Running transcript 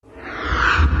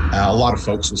A lot of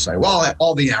folks will say, well,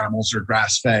 all the animals are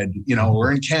grass-fed.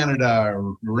 We're in Canada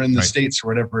or we're in the States or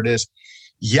whatever it is.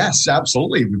 Yes,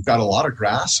 absolutely. We've got a lot of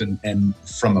grass. And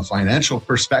from a financial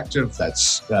perspective,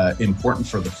 that's important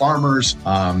for the farmers.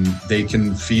 They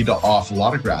can feed off a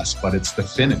lot of grass, but it's the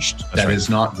finished that is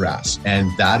not grass. And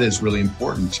that is really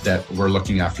important that we're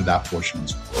looking after that portion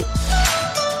as well.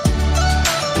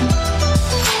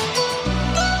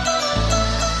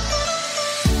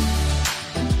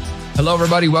 Hello,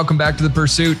 everybody. Welcome back to The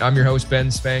Pursuit. I'm your host,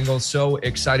 Ben Spangle. So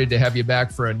excited to have you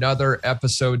back for another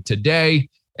episode today.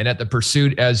 And at The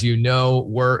Pursuit, as you know,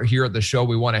 we're here at the show.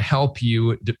 We want to help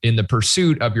you in the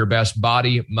pursuit of your best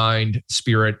body, mind,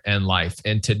 spirit, and life.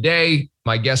 And today,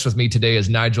 my guest with me today is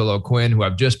Nigel O'Quinn, who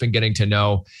I've just been getting to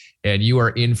know. And you are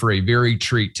in for a very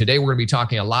treat. Today, we're going to be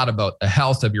talking a lot about the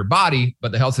health of your body,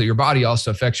 but the health of your body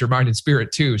also affects your mind and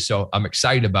spirit too. So I'm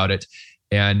excited about it.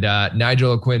 And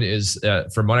Nigel O'Quinn is,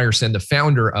 from what I understand, the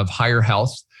founder of Higher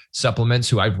Health Supplements,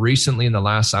 who I've recently in the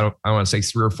last, I want to say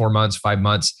 3 or 4 months, 5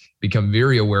 months, become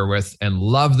very aware with and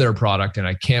love their product. And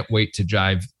I can't wait to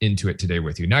dive into it today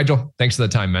with you. Nigel, thanks for the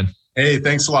time, man. Hey,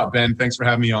 thanks a lot, Ben. Thanks for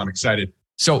having me on. Excited.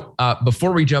 So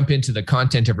before we jump into the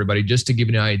content, everybody, just to give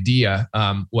you an idea,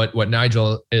 what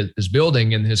Nigel is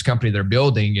building and his company they're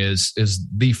building is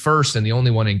the first and the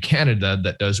only one in Canada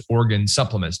that does organ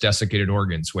supplements, desiccated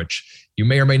organs, which you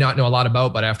may or may not know a lot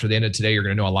about, but after the end of today, you're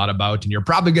going to know a lot about, and you're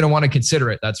probably going to want to consider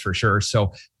it. That's for sure.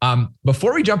 So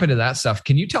before we jump into that stuff,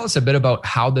 can you tell us a bit about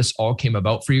how this all came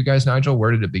about for you guys, Nigel? Where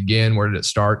did it begin? Where did it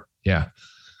start? Yeah.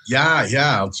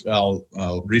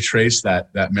 I'll retrace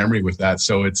that memory with that.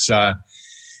 So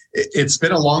it's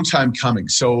been a long time coming.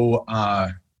 So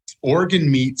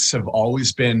organ meats have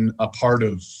always been a part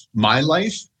of my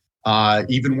life.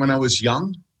 Even when I was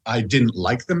young, I didn't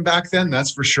like them back then,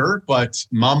 that's for sure. But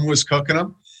mom was cooking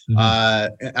them.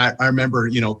 Mm-hmm. I remember,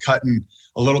 cutting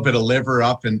a little bit of liver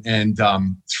up and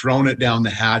throwing it down the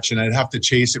hatch. And I'd have to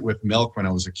chase it with milk when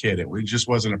I was a kid. It just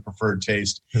wasn't a preferred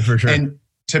taste. For sure. And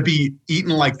to be eaten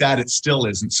like that, it still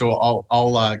isn't. So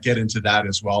I'll get into that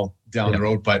as well down the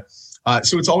road. But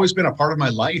so it's always been a part of my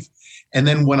life. And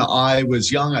then when I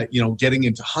was young, getting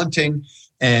into hunting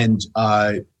and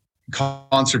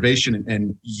conservation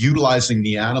and utilizing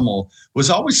the animal was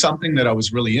always something that I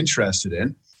was really interested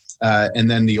in.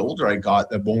 And then the older I got,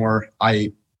 the more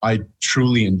I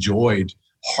truly enjoyed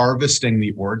harvesting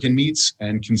the organ meats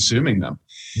and consuming them.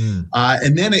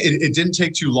 And then it didn't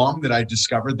take too long that I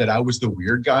discovered that I was the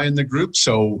weird guy in the group.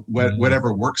 So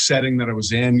whatever work setting that I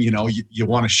was in, you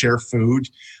want to share food.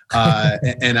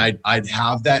 And I'd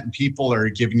have that, and people are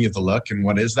giving you the look, and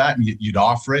what is that? And you'd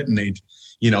offer it, and they'd,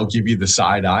 give you the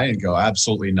side eye and go,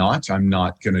 absolutely not. I'm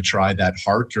not going to try that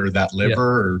heart or that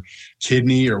liver or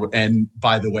kidney and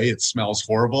by the way, it smells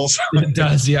horrible. So, it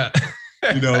does. Yeah.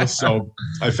 So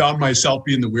I found myself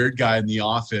being the weird guy in the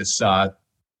office,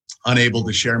 unable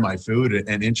to share my food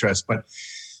and interest. But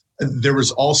there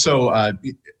was also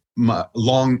my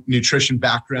long nutrition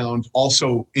background,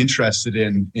 also interested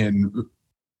in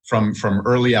from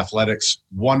early athletics,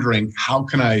 wondering how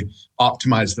can I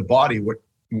optimize the body?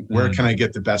 Where can I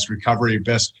get the best recovery,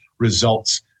 best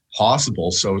results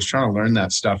possible? So I was trying to learn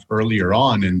that stuff earlier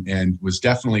on and was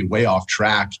definitely way off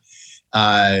track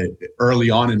early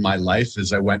on in my life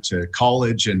as I went to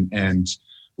college and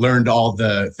learned all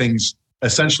the things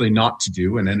essentially not to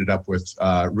do and ended up with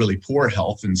really poor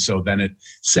health. And so then it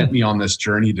sent me on this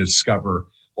journey to discover,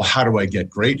 well, how do I get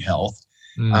great health?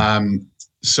 I'm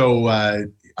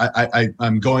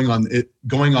going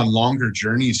on longer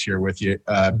journeys here with you,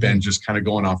 Ben, just kind of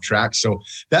going off track. So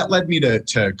that led me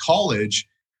to college,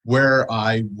 where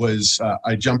I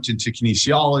jumped into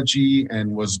kinesiology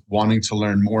and was wanting to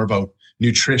learn more about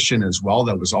nutrition as well.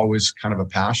 That was always kind of a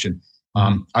passion.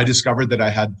 I discovered that I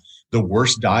had the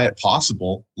worst diet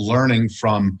possible learning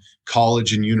from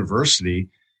college and university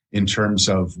in terms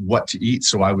of what to eat.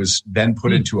 So I was then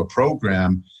put into a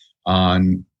program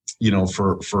on,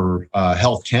 for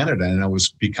Health Canada, and I was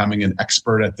becoming an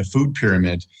expert at the food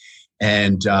pyramid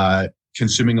and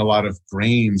consuming a lot of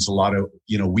grains, a lot of,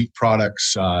 wheat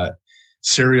products,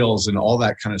 cereals and all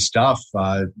that kind of stuff.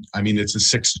 It's a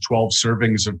 6 to 12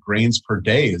 servings of grains per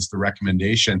day is the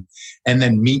recommendation. And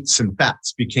then meats and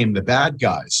fats became the bad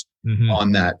guys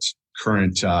on that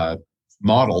current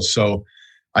model. So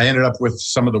I ended up with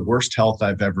some of the worst health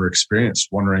I've ever experienced,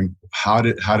 wondering how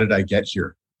did I get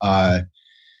here?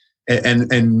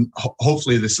 And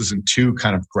hopefully this isn't too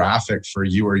kind of graphic for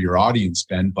you or your audience,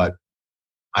 Ben, but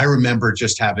I remember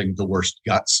just having the worst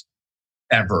guts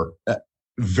ever.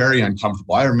 Very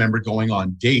uncomfortable. I remember going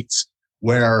on dates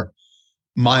where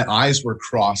my eyes were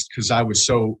crossed because I was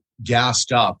so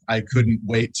gassed up. I couldn't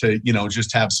wait to,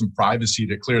 just have some privacy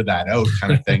to clear that out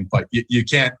kind of thing. But you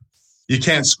can't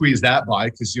squeeze that by,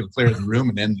 because you'll clear the room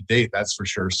and end the date. That's for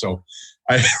sure. So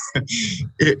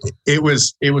it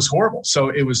was horrible. So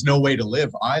it was no way to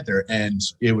live either. And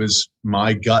it was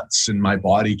my guts and my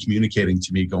body communicating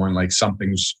to me, going like,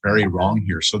 something's very wrong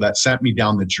here. So that sent me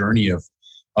down the journey of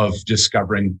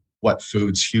discovering what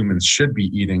foods humans should be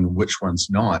eating, which ones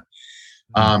not.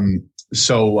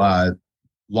 So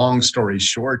long story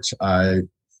short,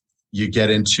 you get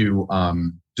into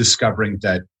discovering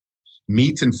that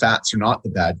meat and fats are not the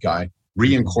bad guy.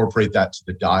 Reincorporate that to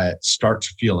the diet, start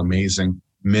to feel amazing,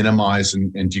 minimize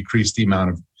and decrease the amount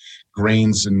of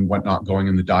grains and whatnot going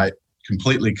in the diet,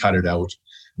 completely cut it out.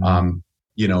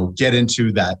 Get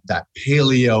into that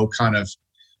paleo kind of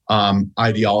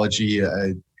ideology,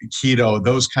 keto,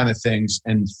 those kind of things,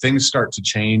 and things start to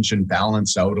change and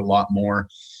balance out a lot more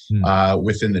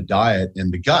within the diet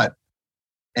and the gut.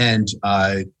 And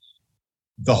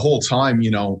the whole time,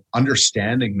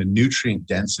 understanding the nutrient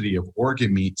density of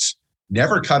organ meats,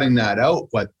 never cutting that out,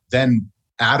 but then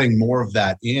adding more of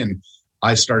that in,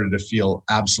 I started to feel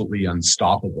absolutely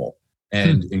unstoppable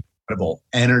and incredible.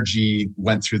 Energy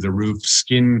went through the roof,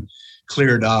 skin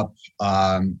cleared up.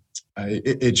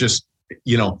 It just,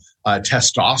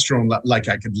 testosterone, like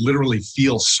I could literally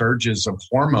feel surges of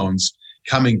hormones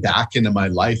coming back into my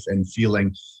life and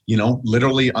feeling,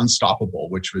 literally unstoppable,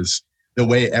 which was the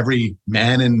way every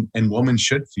man and woman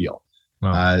should feel.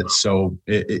 Wow. So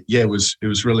it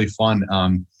was really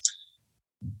fun.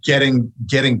 Getting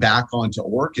back onto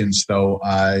organs though,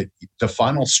 the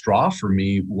final straw for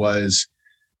me was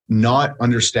not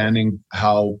understanding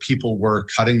how people were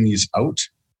cutting these out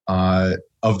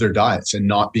of their diets and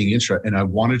not being interested. And I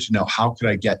wanted to know, how could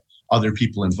I get other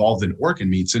people involved in organ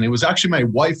meats? And it was actually my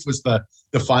wife was the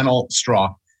final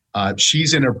straw.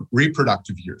 She's in her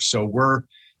reproductive years, so we're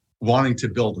wanting to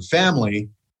build a family,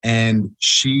 and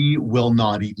she will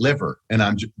not eat liver,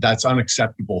 and that's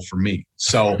unacceptable for me.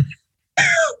 So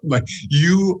like,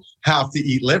 you have to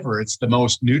eat liver. It's the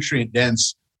most nutrient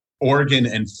dense organ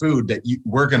and food that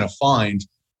we're going to find.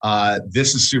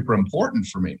 This is super important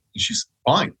for me. And she's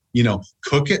fine,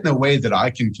 cook it in a way that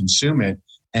I can consume it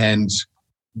and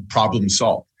problem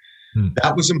solved.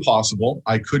 That was impossible.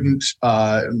 I couldn't,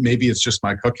 maybe it's just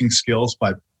my cooking skills,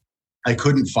 but I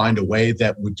couldn't find a way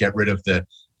that would get rid of the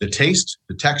taste,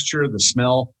 the texture, the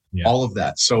smell, all of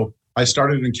that. So I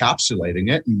started encapsulating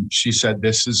it, and she said,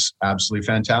 this is absolutely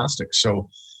fantastic. So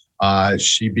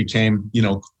she became,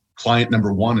 client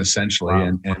number one, essentially.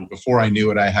 Wow. And before I knew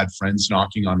it, I had friends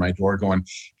knocking on my door going,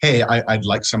 hey, I'd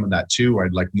like some of that too.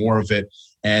 I'd like more of it.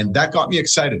 And that got me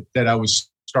excited that I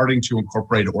was starting to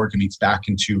incorporate organ meats back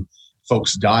into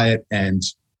folks' diet. And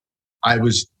I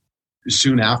was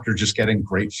soon after just getting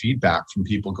great feedback from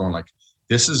people going like,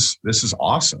 this is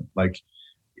awesome. Like,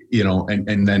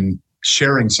 and then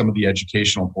sharing some of the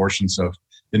educational portions of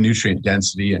the nutrient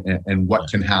density and what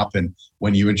can happen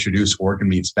when you introduce organ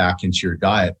meats back into your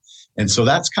diet. And so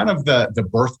that's kind of the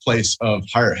birthplace of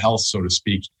Higher Health, so to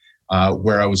speak,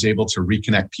 where I was able to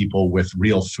reconnect people with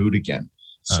real food again.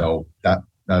 So that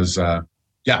was,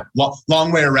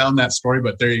 long way around that story,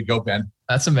 but there you go, Ben.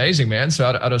 That's amazing, man. So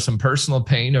out of some personal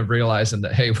pain of realizing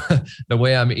that, hey, the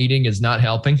way I'm eating is not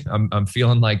helping. I'm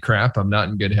feeling like crap. I'm not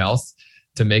in good health,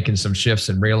 to making some shifts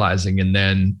and realizing, and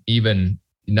then even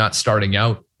not starting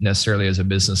out necessarily as a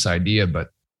business idea, but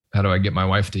how do I get my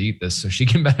wife to eat this so she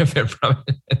can benefit from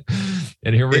it?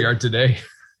 And here we are today.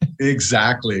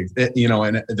 Exactly.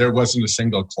 And there wasn't a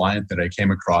single client that I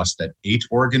came across that ate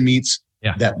organ meats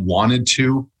that wanted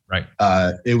to. Right.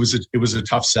 It was a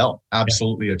tough sell.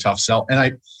 Absolutely a tough sell. And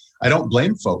I don't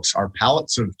blame folks. Our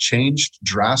palates have changed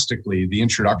drastically. The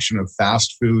introduction of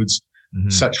fast foods,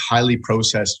 such highly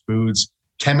processed foods,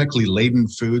 chemically laden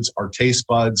foods, our taste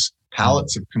buds,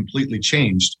 palates have completely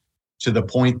changed to the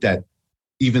point that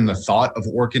even the thought of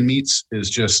organ meats is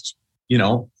just,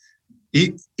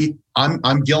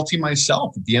 I'm guilty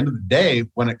myself at the end of the day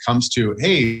when it comes to,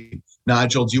 hey,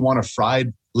 Nigel, do you want a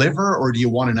fried liver or do you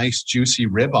want a nice juicy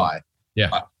ribeye?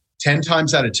 10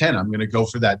 times out of 10, I'm going to go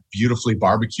for that beautifully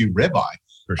barbecued ribeye,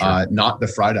 for sure. Not the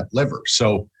fried up liver.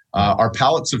 So our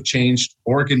palates have changed.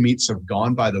 Organ meats have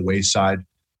gone by the wayside.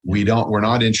 We're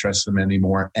not interested in them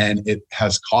anymore. And it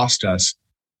has cost us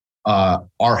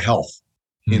our health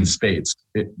in spades,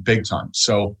 big time.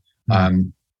 So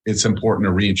it's important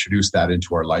to reintroduce that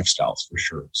into our lifestyles for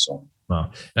sure. So. Wow.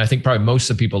 And I think probably most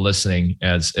of the people listening,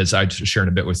 as I shared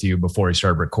a bit with you before we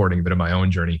started recording a bit of my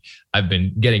own journey, I've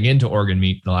been getting into organ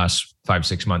meat the last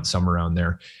 5-6 months, somewhere around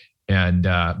there. And,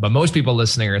 but most people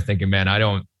listening are thinking, man, I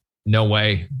don't no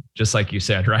way. Just like you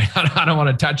said, right? I don't want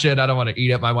to touch it. I don't want to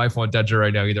eat it. My wife won't touch it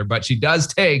right now either, but she does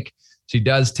take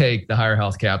the higher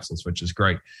health capsules, which is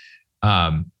great.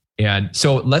 And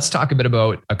so let's talk a bit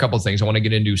about a couple of things. I want to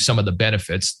get into some of the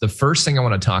benefits. The first thing I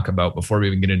want to talk about before we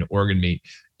even get into organ meat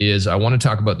is I want to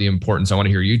talk about the importance. I want to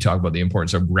hear you talk about the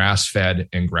importance of grass-fed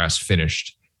and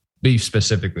grass-finished beef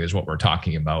specifically is what we're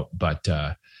talking about, but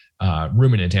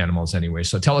ruminant animals anyway.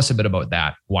 So tell us a bit about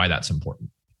that, why that's important.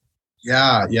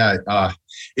 Yeah.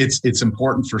 It's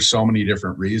important for so many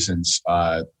different reasons.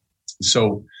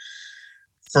 So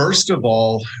first of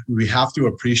all, we have to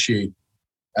appreciate,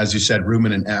 as you said,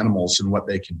 ruminant animals and what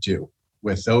they can do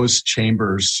with those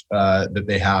chambers that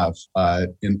they have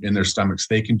in their stomachs.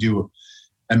 They can do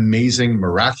amazing,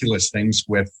 miraculous things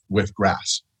with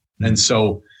grass. Mm-hmm. And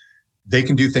so they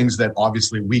can do things that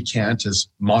obviously we can't as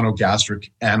monogastric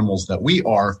animals that we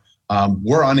are.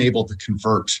 We're unable to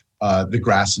convert the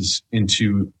grasses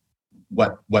into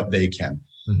what they can.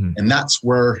 Mm-hmm. And that's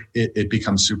where it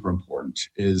becomes super important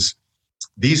is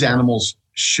these animals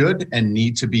should and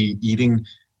need to be eating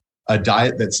a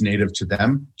diet that's native to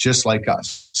them, just like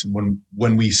us.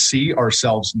 When we see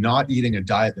ourselves not eating a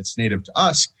diet that's native to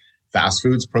us, fast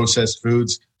foods, processed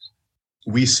foods,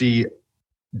 we see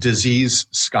disease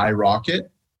skyrocket.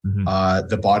 Mm-hmm.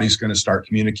 The body's going to start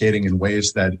communicating in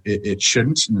ways that it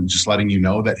shouldn't, and just letting you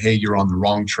know that, hey, you're on the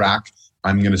wrong track.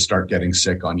 I'm going to start getting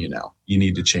sick on you now. You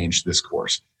need to change this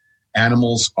course.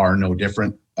 Animals are no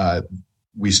different.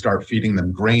 We start feeding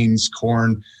them grains,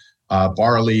 corn,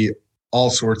 barley, all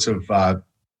sorts of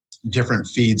different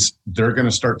feeds. They're going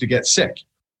to start to get sick.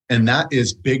 And that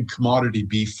is big commodity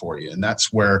beef for you. And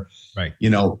that's where, right,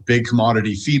 big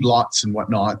commodity feedlots and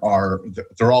whatnot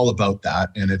they're all about that.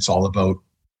 And it's all about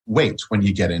weight when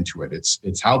you get into it.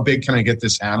 It's how big can I get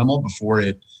this animal before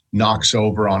it knocks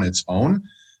over on its own,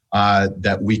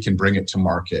 that we can bring it to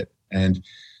market. And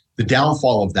the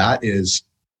downfall of that is,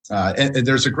 and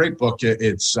there's a great book.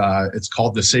 It's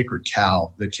called The Sacred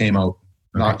Cow that came out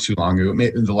not too long ago,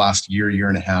 maybe in the last year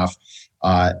and a half.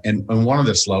 And one of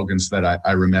the slogans that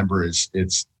I remember is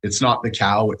it's not the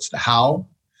cow, it's the how.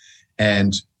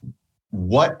 And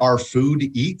what our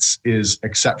food eats is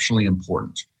exceptionally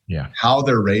important. Yeah. How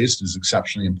they're raised is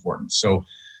exceptionally important. So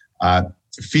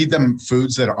feed them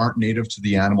foods that aren't native to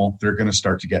the animal, they're going to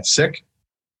start to get sick.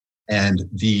 And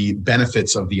the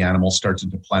benefits of the animal start to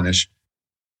deplenish.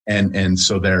 And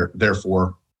so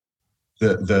therefore,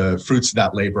 the fruits of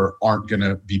that labor aren't going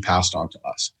to be passed on to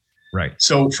us. Right.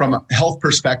 So from a health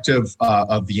perspective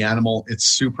of the animal, it's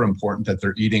super important that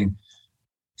they're eating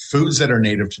foods that are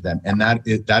native to them. And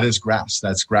that is grass.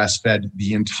 That's grass-fed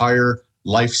the entire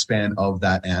lifespan of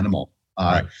that animal.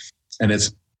 Right. And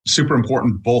it's super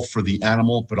important both for the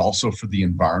animal, but also for the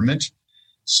environment.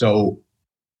 So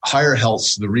higher health,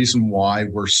 the reason why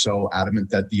we're so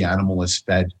adamant that the animal is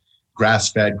fed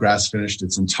grass-fed, grass-finished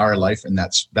its entire life, and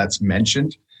that's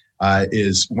mentioned,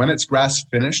 is when it's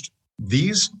grass-finished,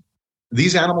 these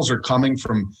animals are coming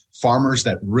from farmers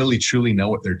that really, truly know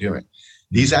what they're doing.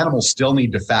 These animals still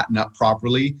need to fatten up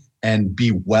properly and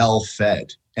be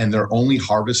well-fed, and they're only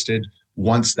harvested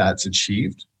once that's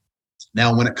achieved.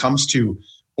 Now, when it comes to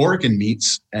organ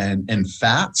meats and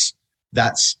fats,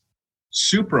 that's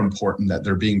super important that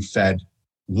they're being fed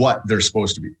what they're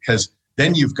supposed to be, because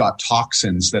then you've got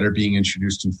toxins that are being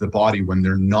introduced into the body when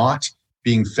they're not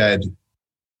being fed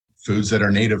foods that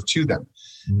are native to them.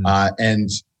 Mm. And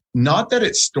not that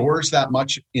it stores that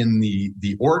much in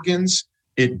the organs.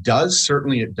 It does,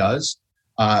 certainly it does,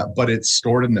 but it's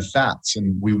stored in the fats.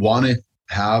 And we want to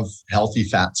have healthy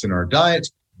fats in our diet,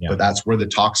 but that's where the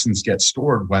toxins get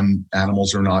stored when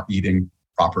animals are not eating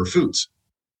proper foods.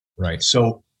 Right.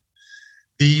 So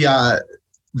the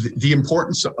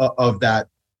importance of that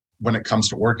when it comes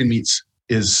to organ meats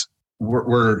is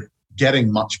we're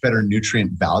getting much better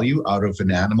nutrient value out of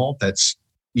an animal that's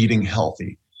eating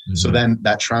healthy. Mm-hmm. So then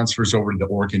that transfers over to the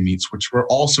organ meats, which we're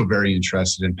also very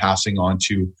interested in passing on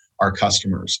to our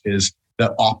customers, is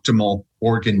the optimal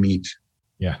organ meat,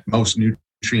 most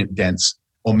nutrient dense,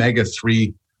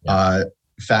 omega-3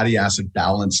 fatty acid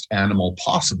balanced animal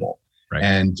possible. Right.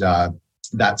 And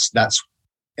that's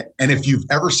and if you've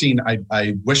ever seen,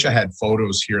 I wish I had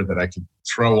photos here that I could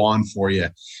throw on for you.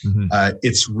 Mm-hmm.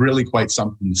 It's really quite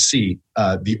something to see.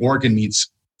 The organ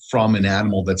meats from an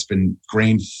animal that's been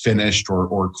grain finished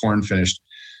or corn finished,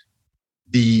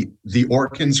 the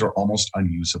organs are almost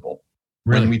unusable.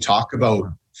 Really? When we talk about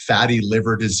fatty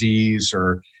liver disease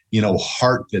or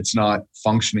heart that's not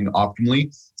functioning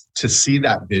optimally, to see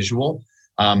that visual,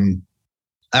 I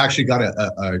actually got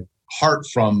a heart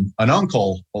from an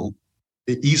uncle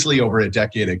easily over a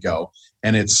decade ago,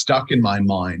 and it's stuck in my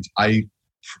mind.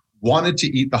 wanted to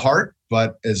eat the heart,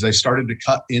 but as I started to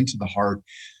cut into the heart,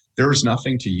 there was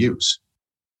nothing to use.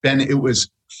 Ben, it was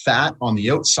fat on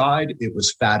the outside. It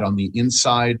was fat on the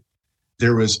inside.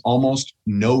 There was almost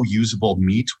no usable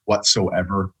meat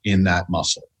whatsoever in that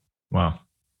muscle. Wow.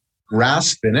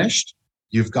 Grass finished,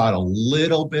 you've got a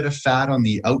little bit of fat on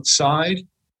the outside.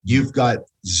 You've got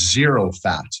zero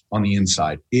fat on the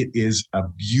inside. It is a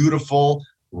beautiful,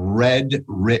 red,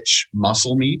 rich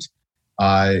muscle meat.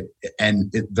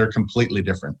 They're completely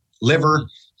different. Liver,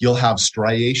 you'll have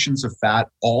striations of fat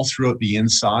all throughout the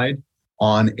inside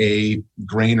on a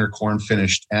grain or corn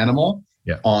finished animal.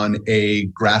 Yeah. On a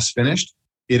grass finished,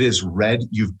 it is red.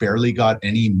 You've barely got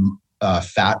any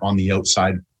fat on the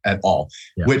outside at all,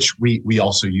 which we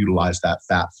also utilize that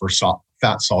fat for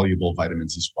fat soluble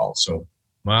vitamins as well. So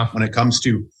wow. When it comes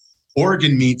to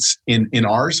organ meats in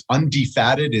ours,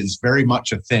 undefatted is very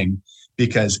much a thing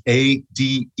because A,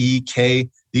 D, E, K,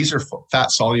 these are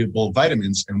fat soluble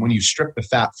vitamins. And when you strip the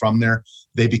fat from there,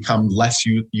 they become less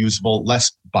usable,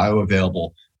 less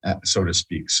bioavailable, so to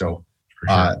speak. So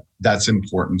that's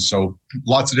important. So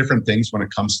lots of different things when it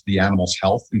comes to the animal's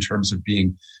health in terms of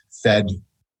being fed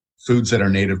foods that are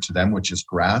native to them, which is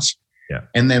grass. Yeah.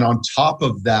 And then on top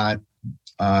of that,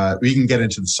 we can get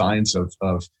into the science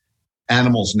of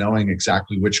animals knowing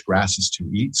exactly which grasses to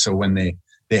eat. So when they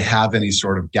have any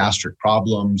sort of gastric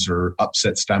problems or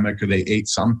upset stomach, or they ate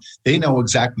some, they know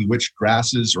exactly which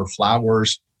grasses or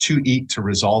flowers to eat to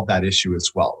resolve that issue as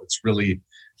well. It's really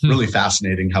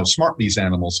fascinating how smart these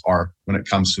animals are when it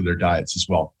comes to their diets as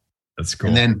well. That's cool.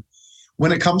 And then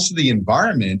when it comes to the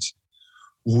environment,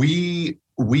 we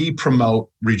promote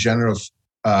regenerative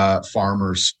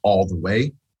farmers all the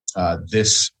way.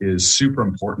 This is super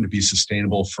important to be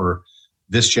sustainable for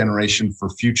this generation, for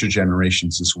future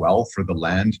generations as well, for the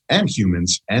land and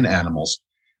humans and animals.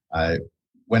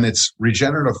 When it's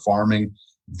regenerative farming,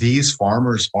 these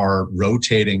farmers are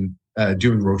rotating,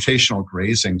 doing rotational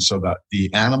grazing so that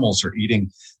the animals are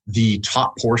eating the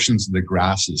top portions of the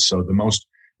grasses. So the most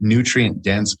nutrient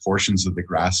dense portions of the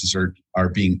grasses are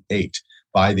being ate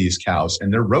by these cows,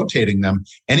 and they're rotating them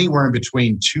anywhere in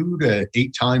between 2 to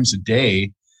 8 times a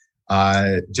day,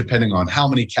 depending on how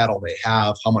many cattle they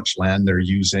have, how much land they're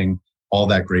using, all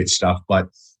that great stuff. But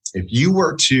if you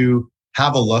were to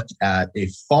have a look at a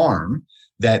farm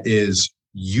that is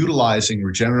utilizing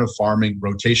regenerative farming,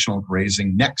 rotational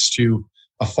grazing next to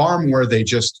a farm where they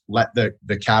just let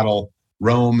the cattle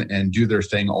roam and do their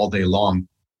thing all day long,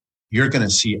 you're going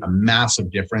to see a massive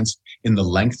difference in the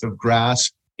length of grass,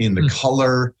 in the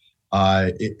color.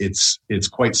 It's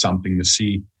quite something to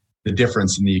see the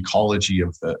difference in the ecology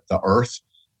of the earth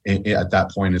at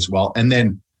that point as well. And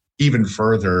then even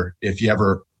further, if you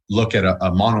ever look at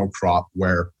a monocrop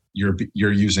where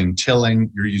you're using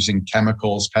tilling, you're using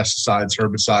chemicals, pesticides,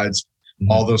 herbicides,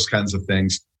 all those kinds of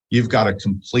things, you've got a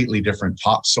completely different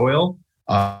topsoil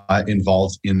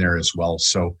involved in there as well.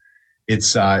 So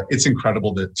it's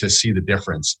incredible to see the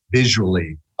difference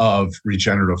visually of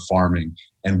regenerative farming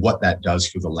and what that does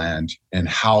for the land and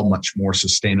how much more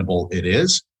sustainable it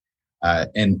is,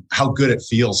 and how good it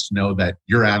feels to know that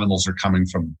your animals are coming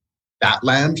from that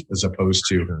land as opposed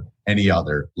to any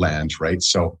other land, right?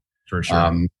 So for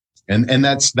sure. And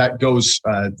that goes,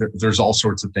 there's all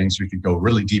sorts of things we could go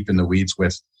really deep in the weeds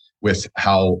with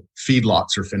how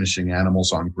feedlots are finishing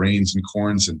animals on grains and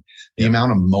corns, and the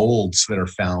amount of molds that are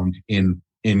found in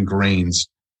grains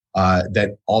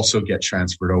that also get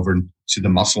transferred over to the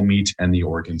muscle meat and the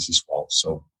organs as well.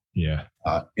 So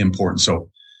important. So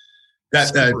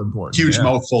that's a huge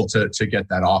mouthful to get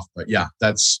that off. But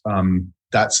that's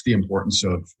the importance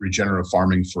of regenerative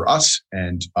farming for us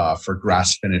and for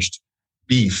grass finished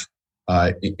beef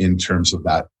in terms of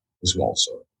that as well.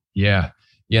 So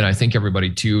and I think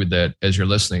everybody too, that as you're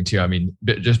listening to, I mean,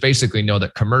 just basically know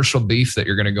that commercial beef that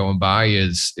you're going to go and buy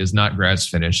is not grass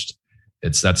finished.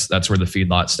 That's where the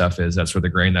feedlot stuff is. That's where the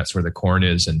grain, that's where the corn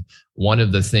is. And one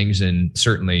of the things, and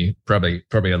certainly probably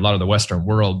a lot of the Western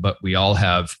world, but we all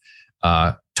have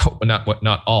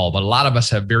not all, but a lot of us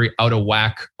have very out of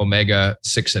whack omega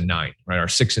 6 and 9, right? Our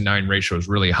 6 and 9 ratio is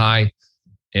really high.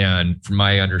 And from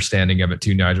my understanding of it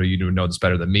too, Nigel, you do know this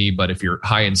better than me, but if you're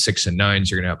high in 6 and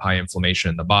 9s, you're going to have high inflammation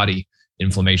in the body.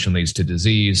 Inflammation leads to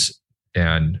disease.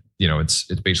 And, it's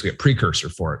basically a precursor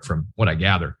for it from what I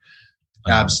gather.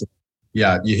 Absolutely.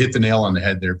 Yeah. You hit the nail on the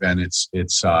head there, Ben. It's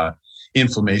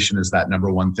inflammation is that number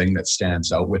one thing that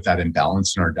stands out with that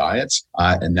imbalance in our diets.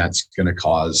 And that's going to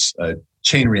cause a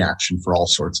chain reaction for all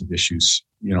sorts of issues,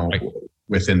 right,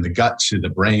 within the gut to the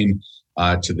brain,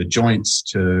 to the joints,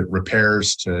 to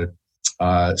repairs, to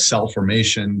cell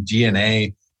formation,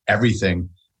 DNA, everything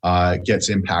gets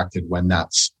impacted when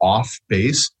that's off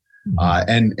base.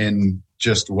 And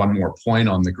just one more point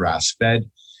on the grass fed.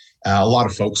 A lot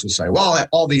of folks will say, well,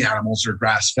 all the animals are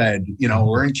grass fed.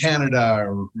 We're in Canada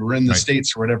or we're in the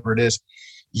States or whatever it is.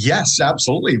 Yes,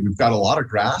 absolutely. We've got a lot of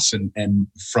grass, and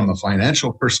from a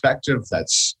financial perspective,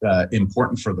 that's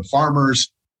important for the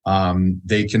farmers.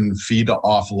 They can feed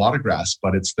off a lot of grass,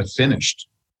 but it's the finished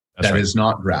that is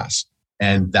not grass.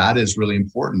 And that is really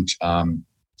important,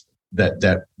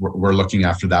 that we're looking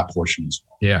after that portion as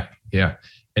well. Yeah, yeah.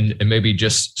 And maybe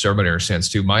just so everybody understands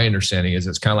too, my understanding is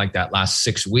it's kind of like that last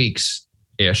 6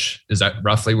 weeks-ish. Is that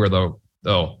roughly where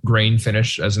the grain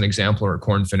finish, as an example, or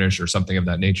corn finish or something of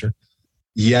that nature?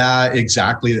 Yeah,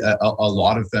 exactly. A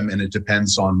lot of them, and it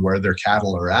depends on where their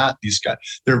cattle are at. These guys,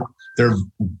 they're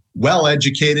well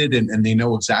educated, and they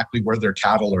know exactly where their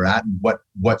cattle are at and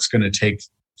what's going to take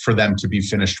for them to be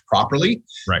finished properly.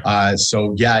 Right.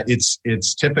 So yeah,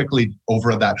 it's typically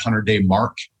over that 100-day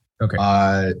mark. Okay.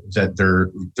 That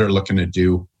they're looking to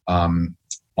do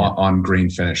on grain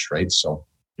finished, right? So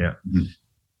yeah,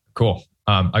 cool.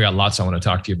 I got lots I want to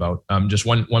talk to you about. Just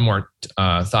one more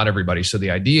thought, everybody. So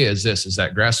the idea is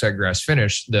that grass fed, grass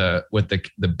finished. With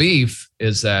the beef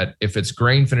is that if it's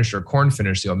grain finished or corn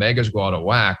finished, the omegas go out of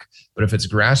whack. But if it's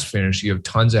grass finished, you have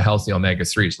tons of healthy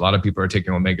omega-3s. A lot of people are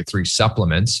taking omega-3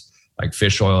 supplements like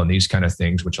fish oil and these kind of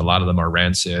things, which a lot of them are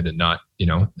rancid and not,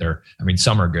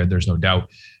 some are good. There's no doubt.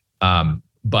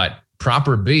 But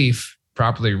proper beef,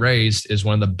 properly raised, is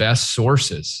one of the best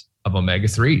sources of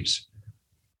omega-3s.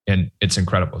 And it's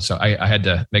incredible. So I had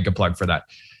to make a plug for that.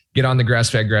 Get on the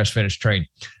grass-fed, grass-finished train.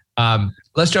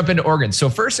 Let's jump into organs. So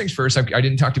first things first, I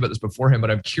didn't talk to you about this beforehand,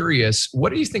 but I'm curious,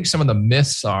 what do you think some of the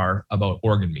myths are about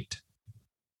organ meat?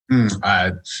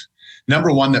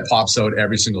 Number one that pops out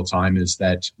every single time is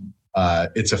that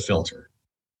it's a filter.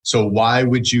 So why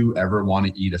would you ever want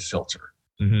to eat a filter?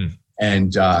 Mm-hmm.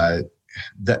 And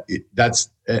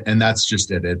that's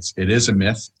just it. It is a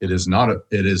myth. It is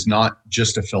not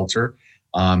just a filter.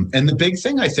 And the big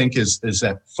thing I think is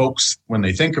that folks, when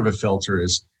they think of a filter,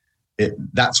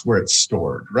 that's where it's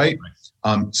stored, right?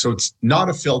 So it's not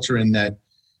a filter in that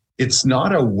it's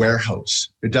not a warehouse.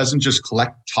 It doesn't just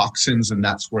collect toxins and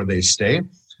that's where they stay.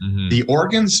 Mm-hmm. The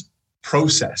organs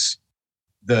process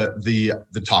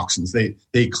the toxins.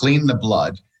 They clean the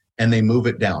blood and they move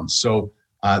it down. So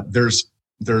there's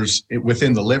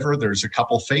within the liver, there's a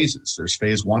couple phases. There's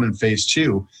phase 1 and phase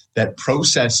 2 that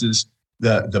processes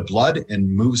the blood and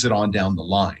moves it on down the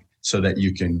line so that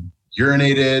you can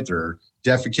urinate it or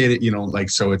defecate it,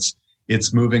 so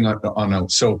it's moving on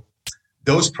out. So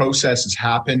those processes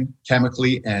happen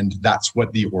chemically, and that's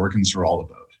what the organs are all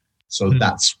about. So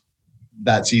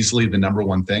that's easily the number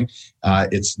one thing.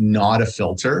 It's not a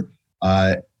filter,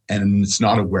 and it's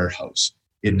not a warehouse.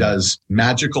 It does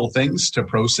magical things to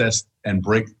process and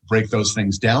break those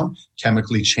things down,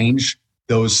 chemically change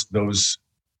the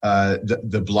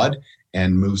blood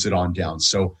and moves it on down.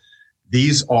 So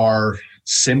these are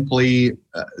simply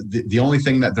the only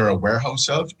thing that they're a warehouse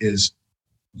of is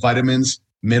vitamins,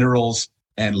 minerals,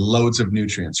 and loads of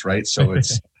nutrients, right? So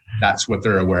that's what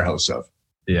they're a warehouse of.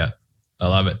 Yeah. I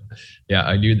love it. Yeah,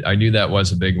 I knew that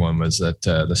was a big one, was that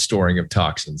the storing of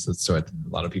toxins. That's what a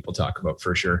lot of people talk about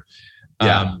for sure.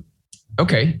 Yeah.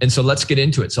 Okay. And so let's get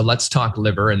into it. So let's talk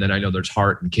liver. And then I know there's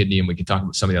heart and kidney, and we can talk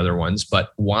about some of the other ones.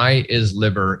 But why is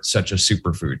liver such a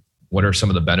superfood? What are some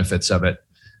of the benefits of it?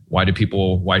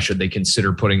 Why should they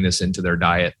consider putting this into their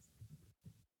diet?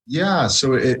 Yeah.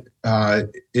 So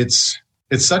it's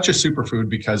such a superfood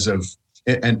because of,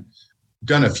 and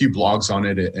done a few blogs on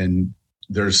it, and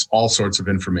there's all sorts of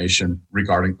information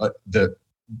regarding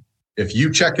if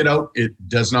you check it out, it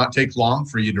does not take long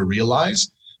for you to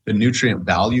realize the nutrient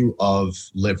value of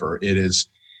liver. It is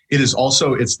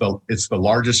also, it's the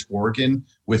largest organ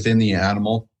within the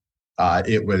animal.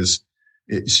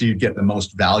 So you'd get the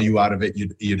most value out of it.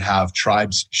 You'd have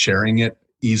tribes sharing it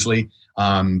easily.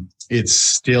 It's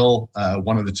still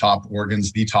one of the top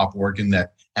organs, the top organ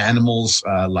that animals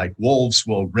like wolves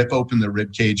will rip open the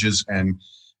rib cages, and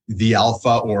the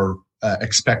alpha or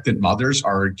expectant mothers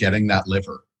are getting that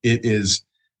liver. It is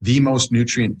the most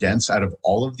nutrient dense out of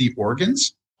all of the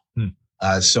organs.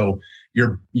 So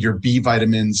your B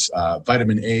vitamins,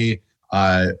 vitamin A,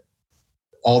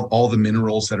 all the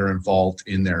minerals that are involved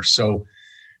in there. So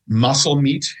muscle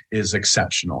meat is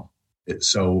exceptional.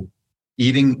 So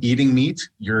eating meat,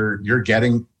 you're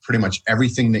getting pretty much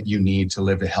everything that you need to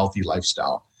live a healthy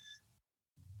lifestyle.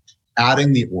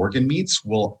 Adding the organ meats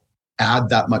will add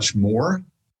that much more,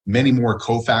 many more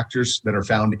cofactors that are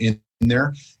found in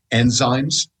there,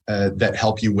 enzymes that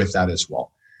help you with that as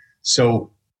well.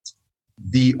 So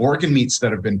the organ meats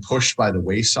that have been pushed by the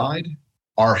wayside,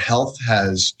 our health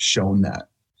has shown that.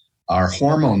 Our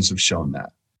hormones have shown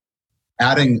that.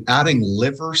 Adding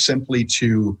liver simply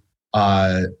to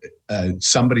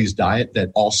somebody's diet that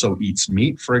also eats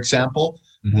meat, for example,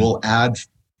 will add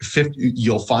 50.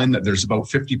 You'll find that there's about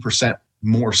 50%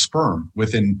 more sperm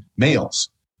within males.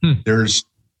 There's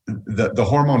the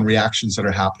hormone reactions that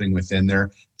are happening within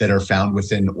there that are found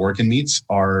within organ meats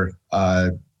are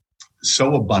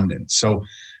so abundant. So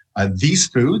these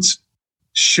foods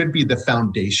should be the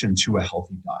foundation to a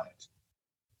healthy diet.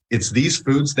 It's these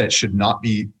foods that should not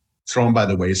be thrown by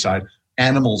the wayside.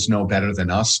 Animals know better than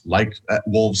us, like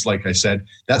wolves, like I said.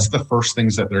 That's the first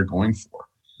things that they're going for.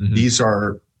 These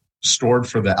are stored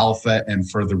for the alpha and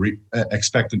for the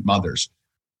expectant mothers.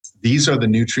 These are the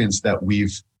nutrients that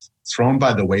we've thrown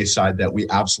by the wayside that we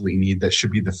absolutely need, that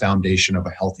should be the foundation of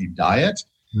a healthy diet.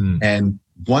 And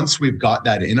once we've got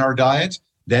that in our diet,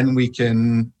 then we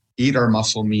can eat our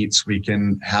muscle meats. We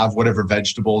can have whatever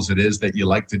vegetables it is that you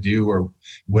like to do or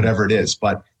whatever it is.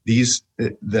 But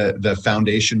the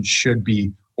foundation should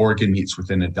be organ meats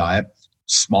within a diet.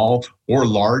 Small or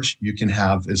large, you can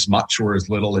have as much or as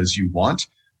little as you want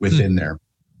within there.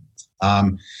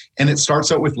 And it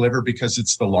starts out with liver because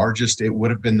it's the largest. It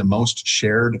would have been the most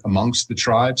shared amongst the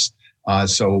tribes,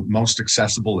 so most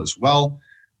accessible as well.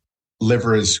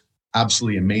 Liver is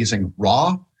absolutely amazing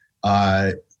raw.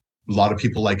 A lot of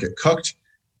people like it cooked,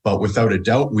 but without a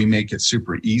doubt, we make it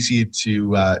super easy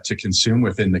to consume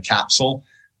within the capsule.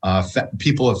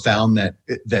 People have found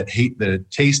that hate the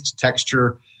taste,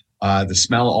 texture, the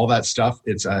smell, all that stuff.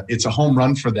 It's a home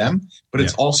run for them, but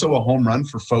it's also a home run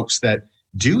for folks that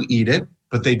do eat it,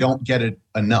 but they don't get it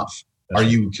enough. Are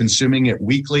you consuming it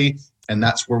weekly? And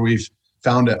that's where we've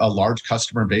found a large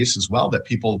customer base as well, that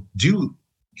people do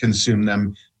consume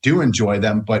them, do enjoy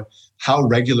them, but how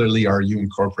regularly are you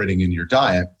incorporating in your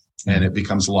diet? And it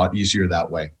becomes a lot easier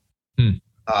that way.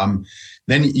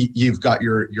 Then you've got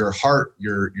your heart,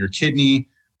 your kidney,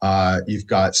 you've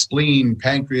got spleen,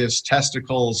 pancreas,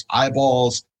 testicles,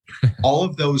 eyeballs, all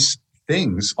of those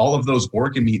things, all of those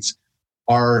organ meats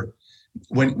are,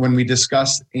 when we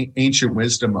discuss ancient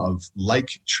wisdom of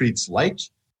like treats like,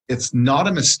 it's not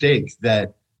a mistake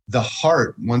that the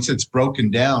heart, once it's broken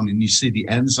down and you see the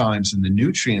enzymes and the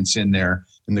nutrients in there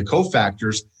and the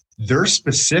cofactors, they're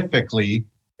specifically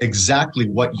exactly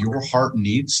what your heart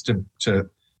needs to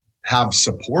have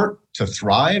support, to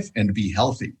thrive, and to be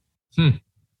healthy.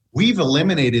 We've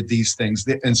eliminated these things,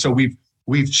 and so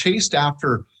we've chased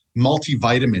after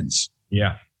multivitamins.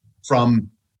 From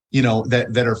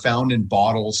that are found in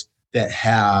bottles that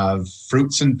have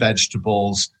fruits and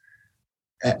vegetables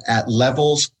at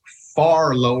levels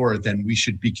far lower than we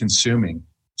should be consuming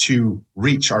to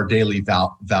reach our daily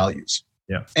values.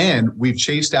 And we've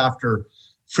chased after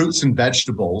fruits and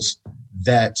vegetables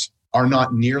that are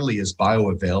not nearly as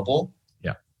bioavailable,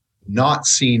 not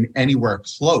seen anywhere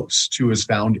close to as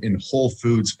found in whole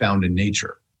foods found in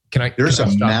nature. There's a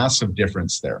massive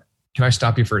difference there. Can I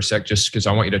stop you for a sec, just because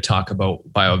I want you to talk about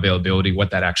bioavailability, what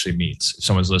that actually means? If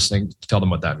someone's listening, tell them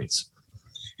what that means.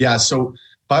 Yeah, so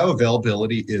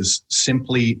bioavailability is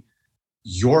simply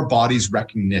your body's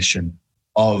recognition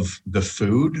of the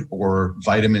food or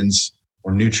vitamins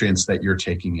or nutrients that you're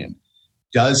taking in.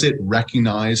 Does it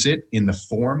recognize it in the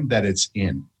form that it's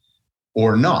in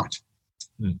or not?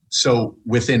 So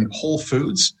within whole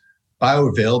foods,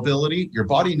 bioavailability, your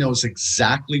body knows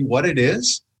exactly what it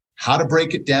is, how to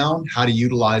break it down, how to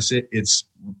utilize it. It's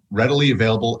readily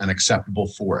available and acceptable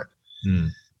for it.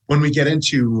 When we get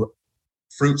into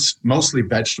fruits, mostly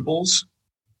vegetables,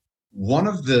 one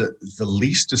of the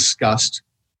least discussed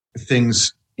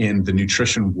things in the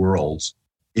nutrition world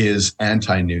is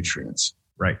anti-nutrients.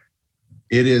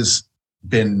 It has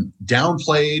been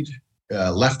downplayed,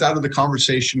 left out of the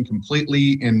conversation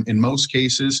completely in most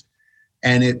cases.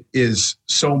 And it is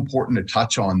so important to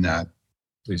touch on that.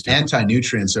 Please do.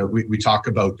 Anti-nutrients, we talk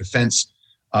about defense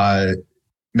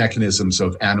mechanisms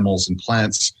of animals and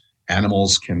plants.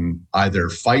 Animals can either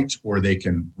fight or they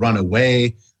can run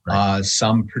away.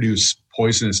 Some produce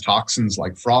poisonous toxins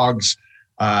like frogs.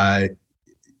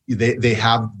 They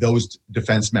have those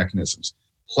defense mechanisms.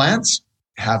 Plants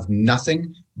have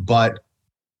nothing but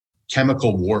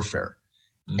chemical warfare.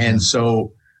 And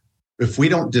so if we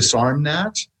don't disarm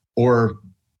that, or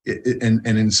and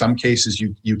in some cases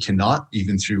you cannot,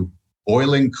 even through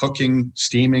boiling, cooking,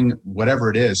 steaming, whatever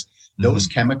it is, those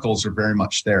chemicals are very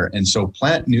much there. And so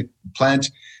plants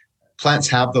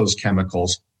have those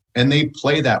chemicals, and they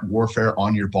play that warfare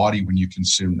on your body when you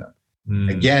consume them.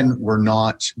 Again, we're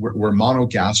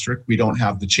monogastric. We don't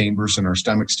have the chambers in our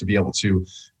stomachs to be able to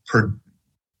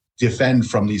defend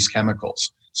from these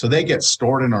chemicals. So they get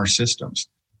stored in our systems.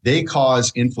 they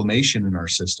cause inflammation in our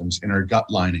systems, in our gut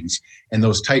linings. And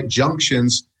those tight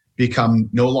junctions become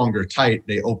no longer tight.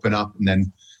 They open up, and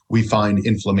then we find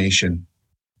inflammation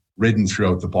ridden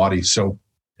throughout the body. So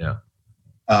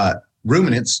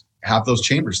ruminants have those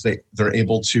chambers. They're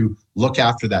able to look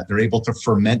after that. They're able to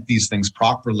ferment these things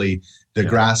properly, the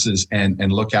grasses,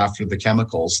 and look after the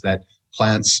chemicals that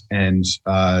plants and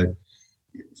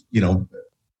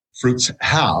fruits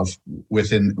have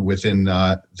within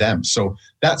them. So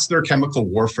that's their chemical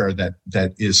warfare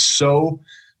that is so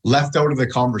left out of the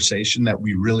conversation that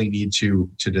we really need to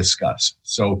discuss.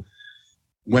 So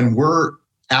when we're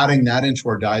adding that into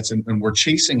our diets and we're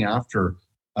chasing after,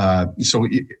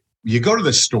 you go to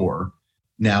the store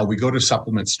now, we go to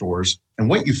supplement stores, and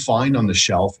what you find on the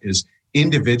shelf is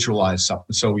individualized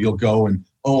supplements. So you'll go and,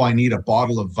 I need a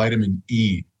bottle of vitamin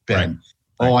E, Ben.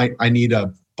 Right. I need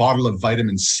a bottle of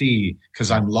vitamin C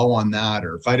because I'm low on that,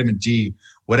 or vitamin D,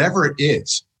 whatever it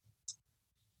is.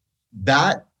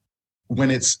 That,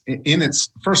 when it's in its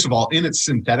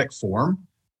synthetic form,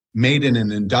 made in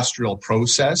an industrial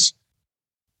process,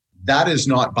 that is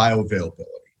not bioavailability.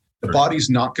 The body's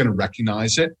not going to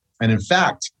recognize it. And in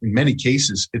fact, in many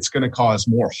cases, it's going to cause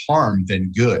more harm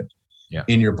than good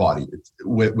in your body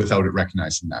without it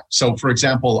recognizing that. So for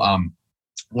example,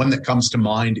 one that comes to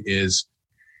mind is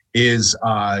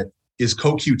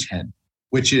CoQ10,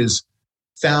 which is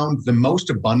found the most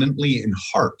abundantly in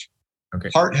heart. Okay.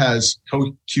 Heart has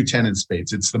CoQ10 in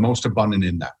spades. It's the most abundant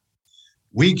in that.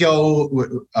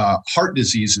 Heart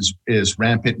disease is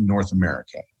rampant in North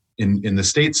America. In the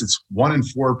States, it's 1 in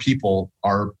 4 people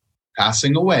are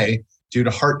passing away due to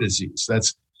heart disease.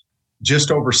 That's just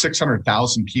over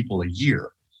 600,000 people a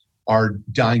year are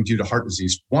dying due to heart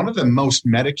disease. One of the most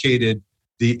medicated,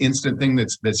 the instant thing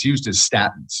that's used is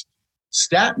statins.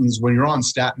 Statins, when you're on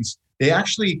statins, they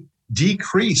actually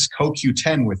decrease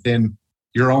CoQ10 within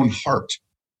your own heart.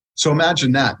 So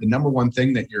imagine that. The number one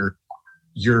thing that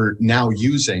you're now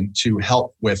using to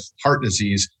help with heart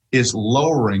disease is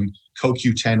lowering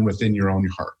CoQ10 within your own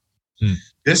heart.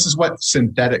 This is what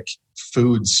synthetic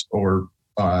foods or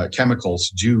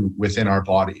chemicals do within our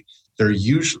body. They're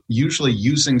usually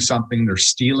using something, they're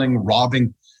stealing,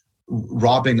 robbing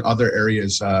other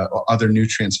areas, other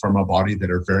nutrients from our body that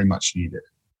are very much needed.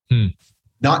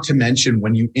 Not to mention,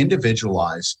 when you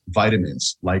individualize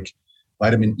vitamins like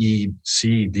vitamin E,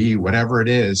 C, D, whatever it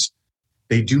is,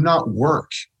 they do not work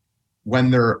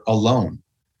when they're alone.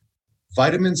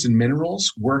 Vitamins and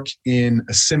minerals work in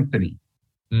a symphony.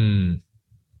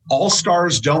 All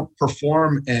stars don't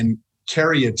perform and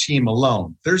carry a team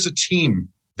alone. There's a team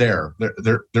there.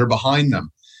 They're behind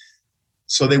them.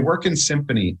 So they work in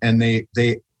symphony, and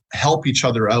they help each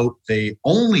other out. They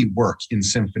only work in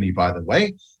symphony, by the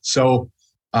way. So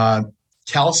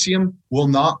calcium will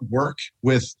not work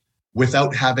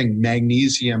without having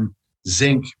magnesium,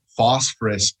 zinc,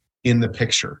 phosphorus in the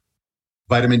picture.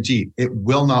 Vitamin D, it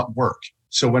will not work.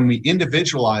 So when we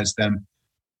individualize them,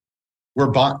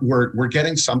 we're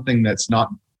getting something that's not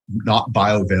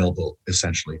bioavailable,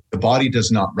 essentially. The body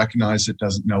does not recognize it,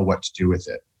 doesn't know what to do with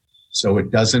it. So it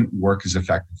doesn't work as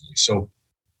effectively. So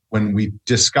when we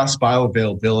discuss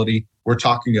bioavailability, we're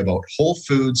talking about whole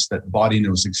foods that the body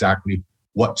knows exactly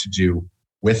what to do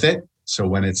with it. So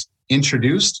when it's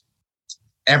introduced,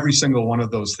 every single one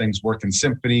of those things work in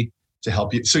symphony to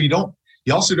help you. So you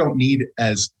also don't need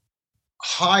as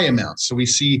high amounts. So we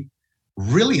see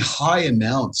really high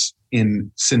amounts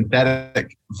in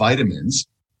synthetic vitamins.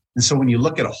 And so when you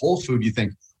look at a whole food, you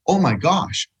think, oh my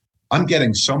gosh, I'm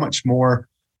getting so much more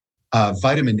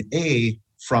vitamin A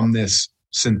from this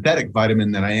synthetic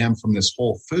vitamin than I am from this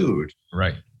whole food.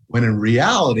 Right. When in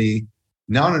reality,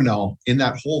 no. In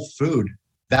that whole food,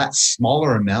 that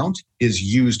smaller amount is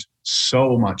used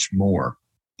so much more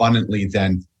abundantly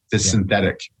than the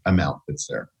synthetic amount that's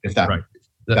there. If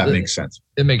that makes sense.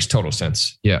 It makes total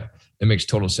sense. Yeah, it makes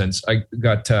total sense. I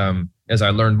got, as I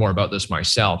learned more about this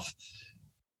myself,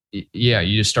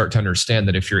 you just start to understand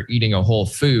that if you're eating a whole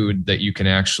food that you can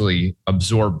actually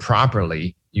absorb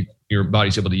properly, your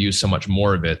body's able to use so much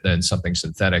more of it than something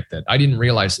synthetic. That I didn't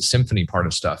realize the symphony part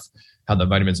of stuff, how the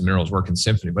vitamins and minerals work in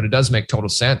symphony, but it does make total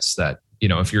sense that,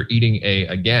 if you're eating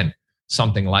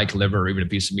something like liver or even a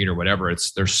piece of meat or whatever,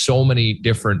 there's so many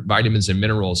different vitamins and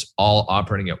minerals all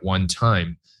operating at one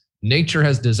time. Nature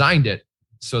has designed it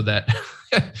so that,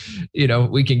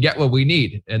 we can get what we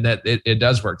need, and that it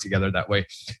does work together that way.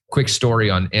 Quick story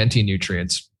on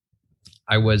anti-nutrients.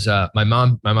 I was, my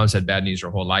mom's had bad knees her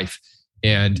whole life.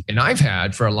 And I've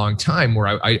had for a long time where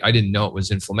I didn't know it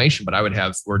was inflammation, but I would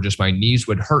have where just my knees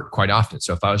would hurt quite often.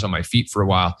 So if I was on my feet for a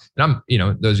while, and I'm,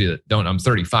 those of you that don't, I'm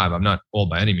 35, I'm not old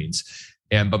by any means.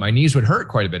 but my knees would hurt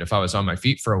quite a bit if I was on my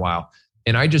feet for a while.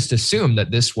 And I just assumed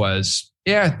that this was,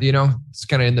 it's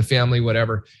kind of in the family,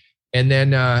 whatever. And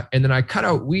then I cut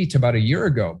out wheat about a year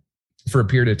ago for a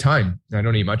period of time. I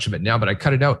don't eat much of it now, but I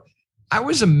cut it out. I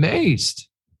was amazed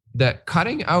that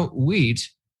cutting out wheat,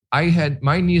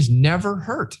 my knees never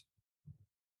hurt.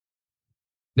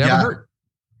 Never hurt.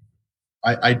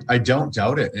 I don't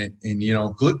doubt it.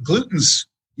 And gluten's,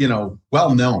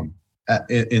 well known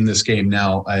in this game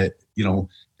now.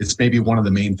 It's maybe one of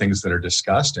the main things that are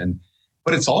discussed,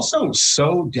 but it's also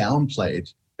so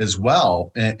downplayed as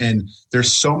well. And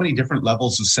there's so many different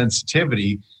levels of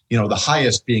sensitivity, the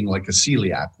highest being like a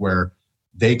celiac, where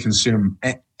they consume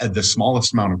the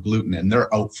smallest amount of gluten and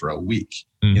they're out for a week,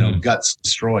 guts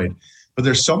destroyed. But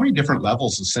there's so many different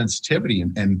levels of sensitivity.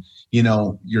 And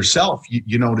yourself,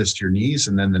 you noticed your knees,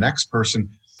 and then the next person,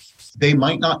 they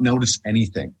might not notice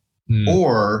anything,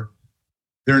 or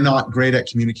they're not great at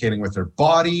communicating with their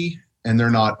body and they're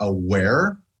not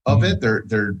aware of it.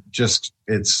 They're just,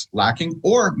 it's lacking.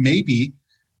 Or maybe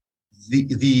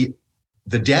the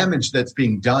damage that's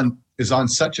being done is on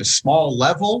such a small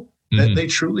level that they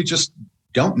truly just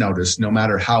don't notice, no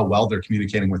matter how well they're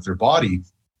communicating with their body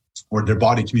or their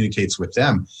body communicates with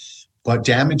them. But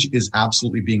damage is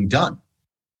absolutely being done.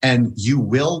 And you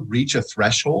will reach a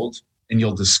threshold, and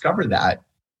you'll discover that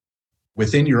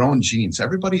within your own genes.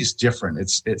 Everybody's different.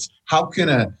 It's how can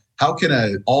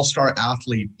an all-star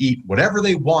athlete eat whatever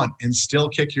they want and still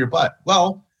kick your butt?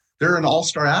 Well, they're an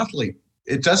all-star athlete.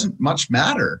 It doesn't much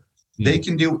matter. They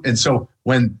can do. And so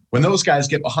when those guys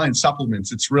get behind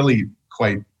supplements, it's really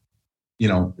quite,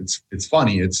 it's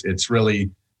funny. It's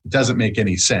really, it doesn't make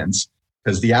any sense,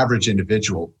 because the average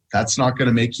individual, that's not going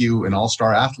to make you an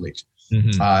all-star athlete.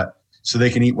 So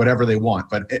they can eat whatever they want.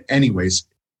 But anyways,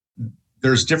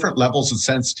 there's different levels of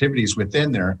sensitivities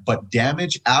within there, but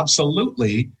damage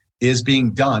absolutely is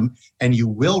being done. And you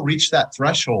will reach that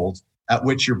threshold at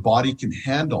which your body can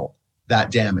handle that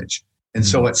damage. And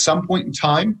so at some point in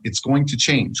time, it's going to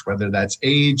change, whether that's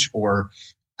age or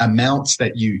amounts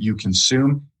that you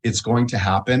consume, it's going to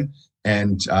happen.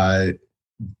 And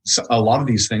so a lot of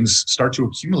these things start to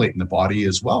accumulate in the body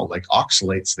as well, like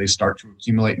oxalates. They start to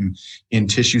accumulate in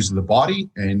tissues of the body,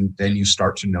 and then you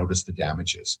start to notice the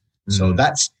damages. So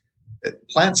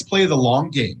plants play the long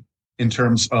game in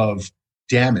terms of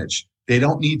damage. They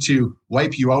don't need to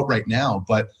wipe you out right now,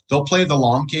 but they'll play the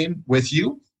long game with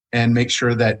you and make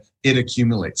sure that it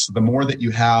accumulates. So the more that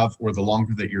you have, or the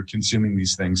longer that you're consuming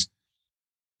these things,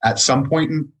 at some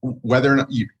point, whether or not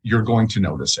you're going to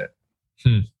notice it.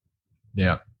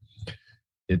 Yeah,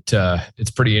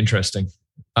 it's pretty interesting.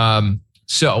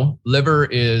 So liver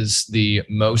is the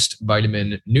most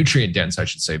nutrient dense,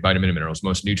 vitamin and minerals,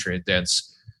 most nutrient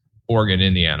dense organ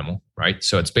in the animal, right?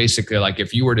 So it's basically like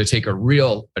if you were to take not a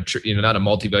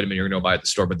multivitamin you're going to buy at the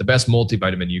store, but the best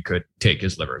multivitamin you could take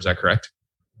is liver. Is that correct?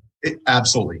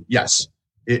 Absolutely. Yes.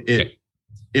 It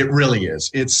really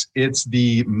is. It's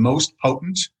the most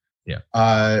potent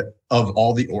of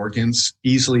all the organs,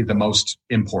 easily the most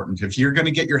important. If you're going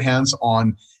to get your hands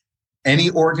on any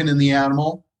organ in the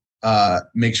animal,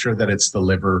 make sure that it's the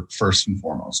liver first and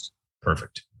foremost.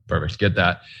 Perfect. Get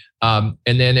that. And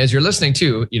then as you're listening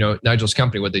to, Nigel's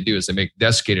company, what they do is they make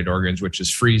desiccated organs, which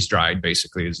is freeze dried,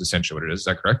 basically, is essentially what it is. Is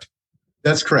that correct?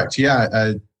 That's correct.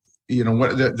 Yeah.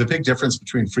 What the big difference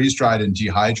between freeze dried and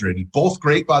dehydrated, both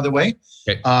great, by the way.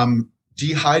 Okay.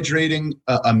 Dehydrating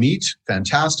a meat,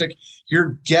 fantastic.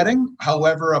 You're getting,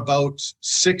 however, about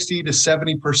 60 to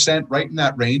 70%, right in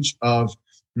that range, of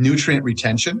nutrient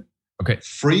retention. Okay.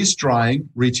 Freeze drying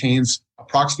retains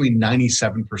approximately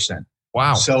 97%.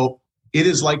 Wow. So it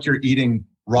is like you're eating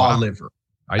raw liver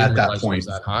at that point. It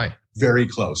was that high. Very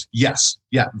close. Yes.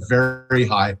 Yeah. Very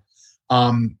high.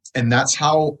 And that's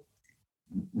how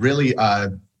really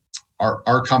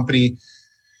our company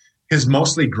has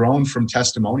mostly grown from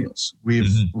testimonials.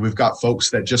 We've got folks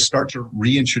that just start to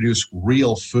reintroduce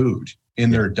real food in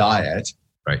their diet,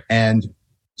 right? And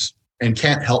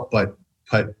can't help but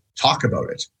talk about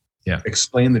it. Yeah.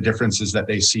 Explain the differences that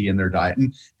they see in their diet.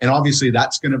 And obviously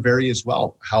that's going to vary as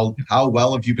well. How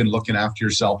well have you been looking after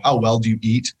yourself? How well do you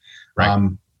eat? Right.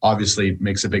 Obviously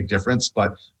makes a big difference,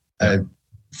 but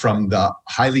from the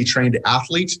highly trained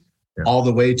athlete all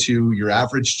the way to your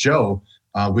average Joe,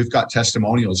 we've got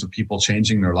testimonials of people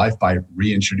changing their life by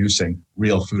reintroducing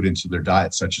real food into their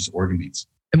diet, such as organ meats.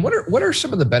 And what are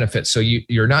some of the benefits? So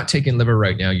you're not taking liver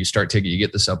right now. You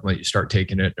get the supplement, you start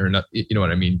taking it, or not. You know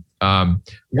what I mean?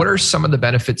 What are some of the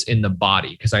benefits in the body?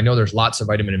 Because I know there's lots of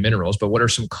vitamin and minerals, but what are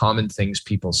some common things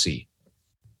people see?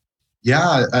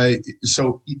 Yeah.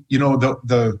 So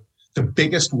the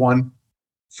biggest one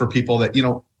for people that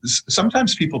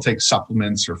sometimes people take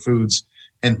supplements or foods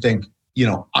and think,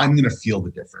 I'm going to feel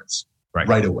the difference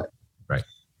right away. Right.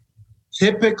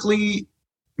 Typically,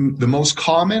 the most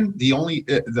common,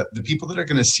 the people that are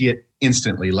going to see it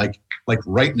instantly, like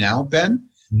right now, Ben,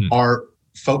 are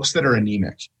folks that are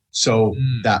anemic. So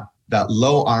that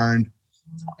low iron,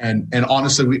 and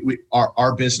honestly,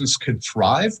 our business could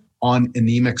thrive on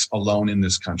anemics alone in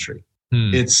this country.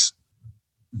 It's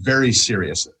very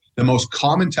serious. The most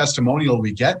common testimonial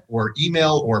we get, or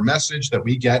email or message that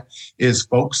we get, is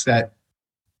folks that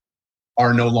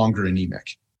are no longer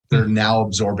anemic. They're now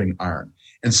absorbing iron.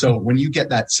 And so when you get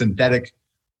that synthetic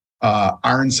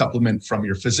iron supplement from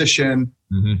your physician,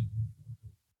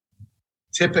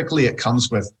 typically it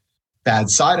comes with bad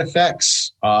side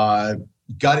effects,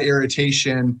 gut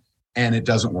irritation, and it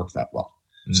doesn't work that well.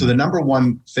 So the number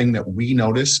one thing that we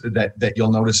notice, that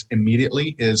you'll notice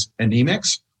immediately, is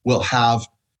anemics will have,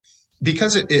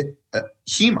 because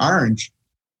heme iron,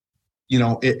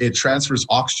 it transfers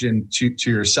oxygen to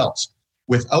your cells.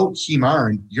 Without heme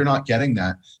iron, you're not getting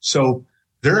that. So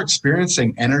they're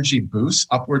experiencing energy boosts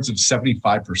upwards of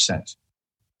 75%.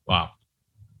 Wow.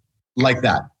 Like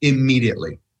that,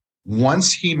 immediately.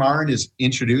 Once heme iron is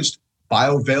introduced,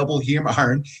 bioavailable heme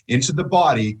iron into the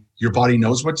body, your body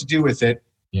knows what to do with it.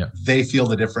 Yeah. They feel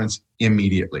the difference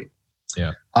immediately.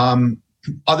 Yeah.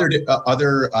 Other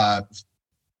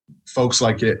folks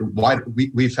like it.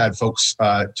 We've had folks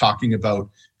talking about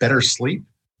better sleep,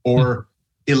 or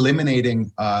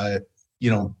eliminating,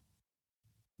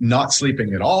 not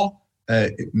sleeping at all.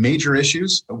 Major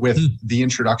issues with the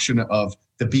introduction of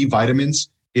the B vitamins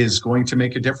is going to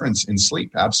make a difference in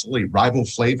sleep. Absolutely.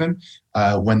 Riboflavin,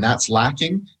 when that's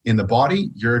lacking in the body,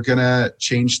 you're going to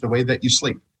change the way that you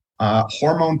sleep.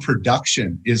 Hormone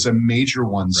production is a major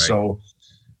one. Right. So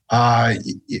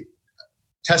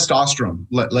testosterone,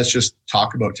 let's just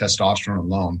talk about testosterone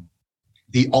alone.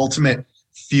 The ultimate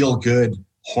feel-good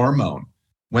hormone.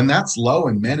 When that's low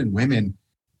in men and women,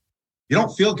 you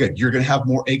don't feel good. You're going to have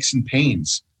more aches and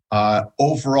pains.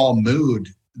 Overall mood,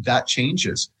 that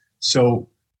changes. So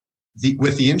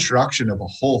with the introduction of a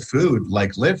whole food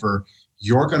like liver,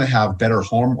 you're going to have better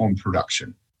hormone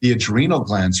production. The adrenal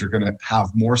glands are going to have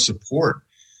more support.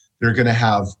 They're going to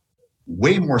have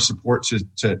way more support to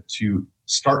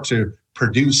start to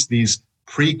produce these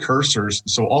precursors.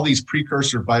 So all these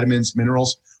precursor vitamins,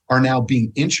 minerals are now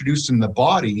being introduced in the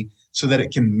body so that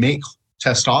it can make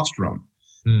testosterone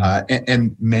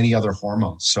and many other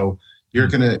hormones. So you're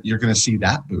gonna see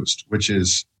that boost, which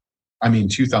is,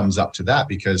 2 thumbs up to that,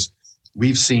 because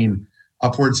we've seen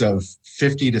upwards of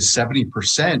 50 to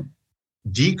 70%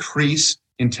 decrease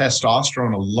in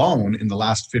testosterone alone in the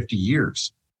last 50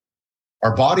 years.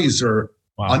 Our bodies are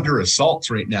under assault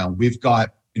right now. We've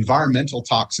got environmental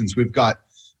toxins. We've got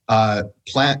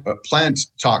plant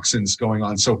toxins going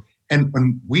on. So, and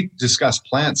when we discuss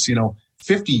plants,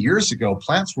 50 years ago,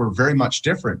 plants were very much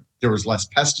different. There was less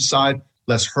pesticide,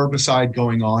 less herbicide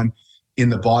going on in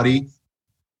the body,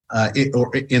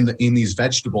 or in these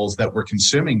vegetables that we're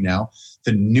consuming now.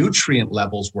 The nutrient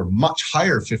levels were much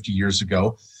higher 50 years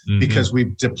ago because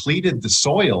we've depleted the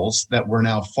soils that we're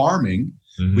now farming.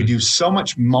 We do so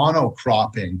much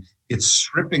monocropping, it's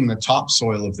stripping the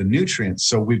topsoil of the nutrients.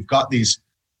 So we've got these,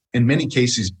 in many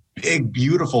cases, big,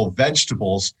 beautiful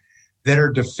vegetables that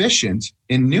are deficient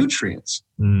in nutrients.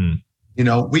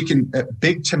 We can,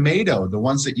 big tomato, the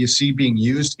ones that you see being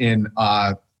used in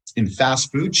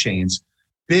fast food chains,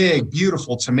 big,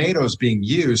 beautiful tomatoes being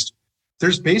used.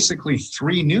 There's basically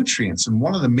 3 nutrients. And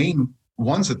one of the main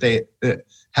ones that they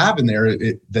have in there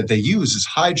that they use is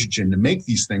hydrogen to make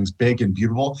these things big and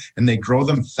beautiful. And they grow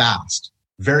them fast,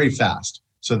 very fast,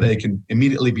 so they can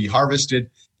immediately be harvested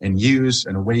and used,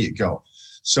 and away you go.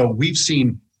 So we've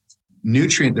seen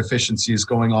nutrient deficiencies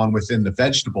going on within the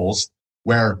vegetables,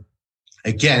 where,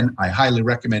 again, I highly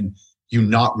recommend you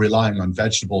not relying on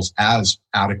vegetables as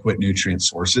adequate nutrient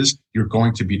sources. You're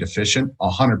going to be deficient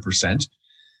 100%.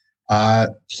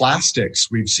 Plastics,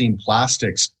 we've seen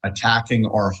plastics attacking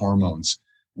our hormones.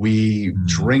 We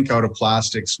drink out of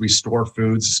plastics. We store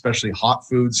foods, especially hot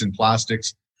foods, in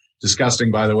plastics.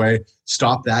 Disgusting, by the way.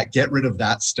 Stop that. Get rid of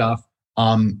that stuff.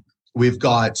 We've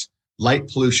got light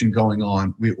pollution going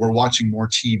on. We're watching more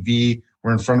TV.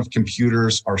 We're in front of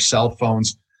computers, our cell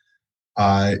phones,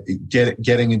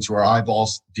 getting into our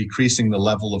eyeballs, decreasing the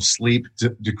level of sleep,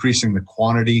 decreasing the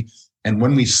quantity. And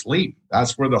when we sleep,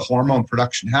 that's where the hormone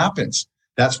production happens.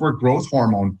 That's where growth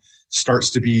hormone starts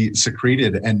to be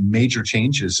secreted, and major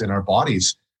changes in our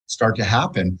bodies start to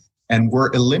happen. And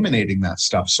we're eliminating that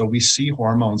stuff. So we see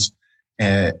hormones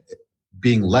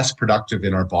being less productive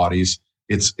in our bodies.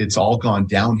 It's all gone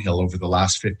downhill over the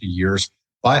last 50 years.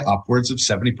 by upwards of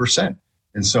 70%.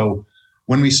 And so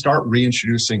when we start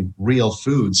reintroducing real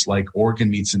foods like organ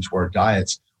meats into our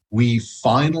diets, we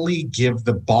finally give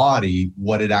the body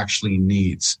what it actually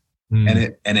needs.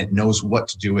 And it knows what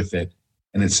to do with it.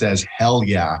 And it says, hell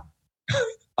yeah,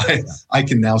 I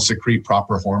can now secrete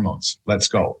proper hormones. Let's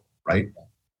go, right?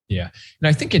 Yeah. And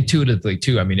I think intuitively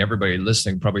too, I mean, everybody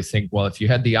listening probably think, well, if you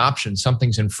had the option,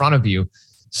 something's in front of you,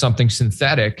 something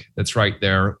synthetic that's right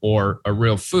there, or a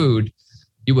real food,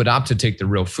 you would opt to take the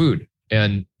real food.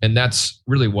 And that's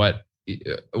really what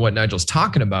Nigel's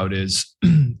talking about is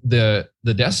the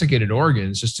desiccated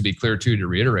organs, just to be clear too, to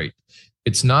reiterate,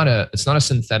 it's not a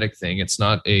synthetic thing. It's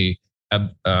not a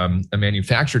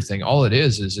manufactured thing. All it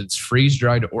is it's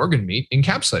freeze-dried organ meat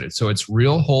encapsulated. So it's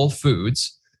real whole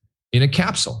foods in a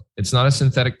capsule. It's not a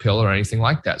synthetic pill or anything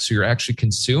like that. So you're actually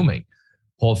consuming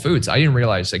whole foods. I didn't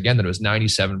realize, again, that it was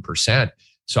 97%.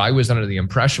 So I was under the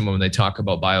impression when they talk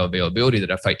about bioavailability that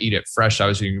if I eat it fresh, I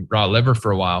was eating raw liver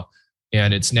for a while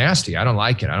and it's nasty. I don't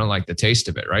like it. I don't like the taste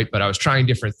of it, right? But I was trying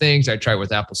different things. I tried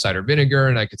with apple cider vinegar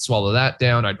and I could swallow that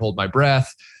down. I'd hold my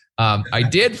breath. I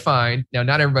did find, now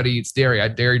not everybody eats dairy.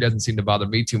 Dairy doesn't seem to bother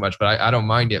me too much, but I don't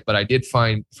mind it. But I did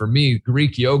find, for me,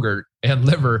 Greek yogurt and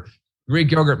liver, Greek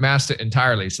yogurt masked it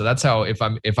entirely. So that's how, if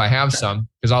I have some,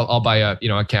 because I'll buy a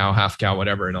cow, half cow,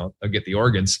 whatever, and I'll get the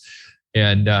organs.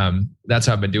 And that's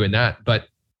how I've been doing that. But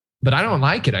I don't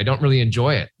like it. I don't really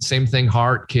enjoy it. Same thing,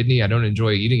 heart, kidney. I don't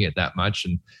enjoy eating it that much.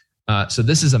 And so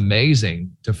this is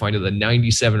amazing to find out that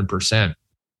 97%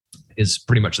 is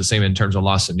pretty much the same in terms of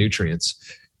loss of nutrients,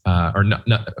 or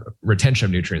not retention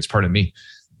of nutrients. Pardon me,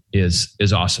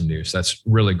 is awesome news. That's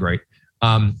really great.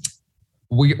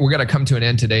 We're going to come to an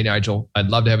end today, Nigel. I'd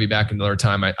love to have you back another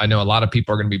time. I know a lot of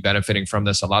people are going to be benefiting from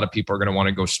this. A lot of people are going to want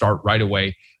to go start right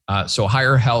away. So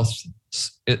Higher Health,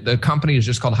 the company is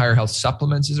just called Higher Health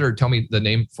Supplements. Is there? Tell me the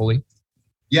name fully.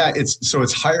 Yeah,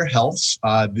 it's Higher Healths.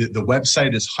 The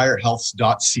website is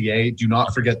higherhealths.ca. Do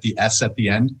not forget the S at the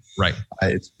end. Right.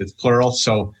 It's plural.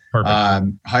 So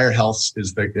Higher Healths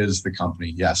is the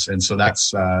company. Yes, and so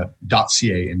that's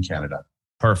 .ca in Canada.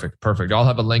 Perfect. I'll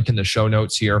have a link in the show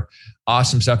notes here.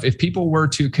 Awesome stuff. If people were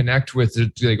to connect with, do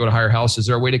they go to Higher Health? Is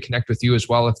there a way to connect with you as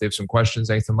well if they have some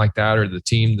questions, anything like that, or the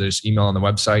team? There's email on the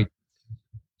website.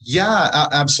 Yeah,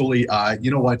 absolutely. You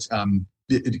know what?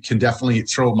 It can definitely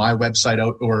throw my website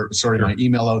out, my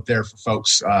email out there for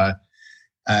folks.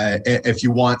 If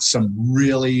you want some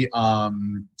really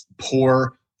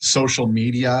poor social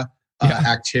media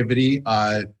activity,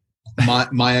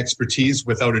 my expertise,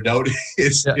 without a doubt,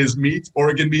 is meat,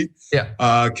 organ meat.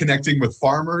 Connecting with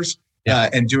farmers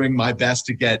and doing my best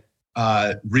to get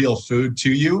real food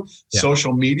to you.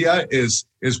 Social media is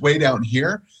way down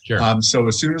here. Sure. So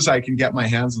as soon as I can get my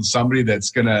hands on somebody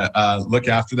that's going to look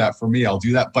after that for me, I'll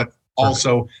do that. But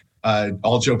also,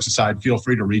 all jokes aside, feel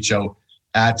free to reach out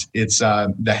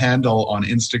the handle on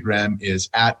Instagram is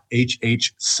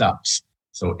 @HHSupps.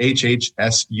 So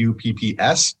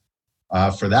HHSUPPS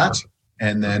for that.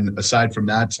 And then aside from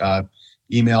that,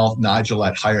 email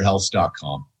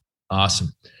Nigel@higherhealths.com.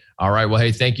 Awesome. All right. Well,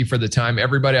 hey, thank you for the time,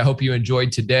 everybody. I hope you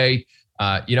enjoyed today.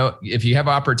 If you have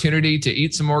opportunity to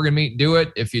eat some organ meat, do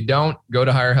it. If you don't, go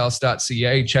to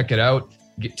higherhealths.ca, check it out,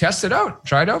 test it out,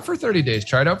 try it out for 30 days,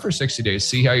 try it out for 60 days,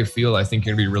 see how you feel. I think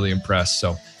you're going to be really impressed.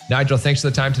 So Nigel, thanks for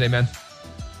the time today, man.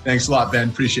 Thanks a lot, Ben.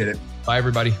 Appreciate it. Bye,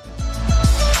 everybody.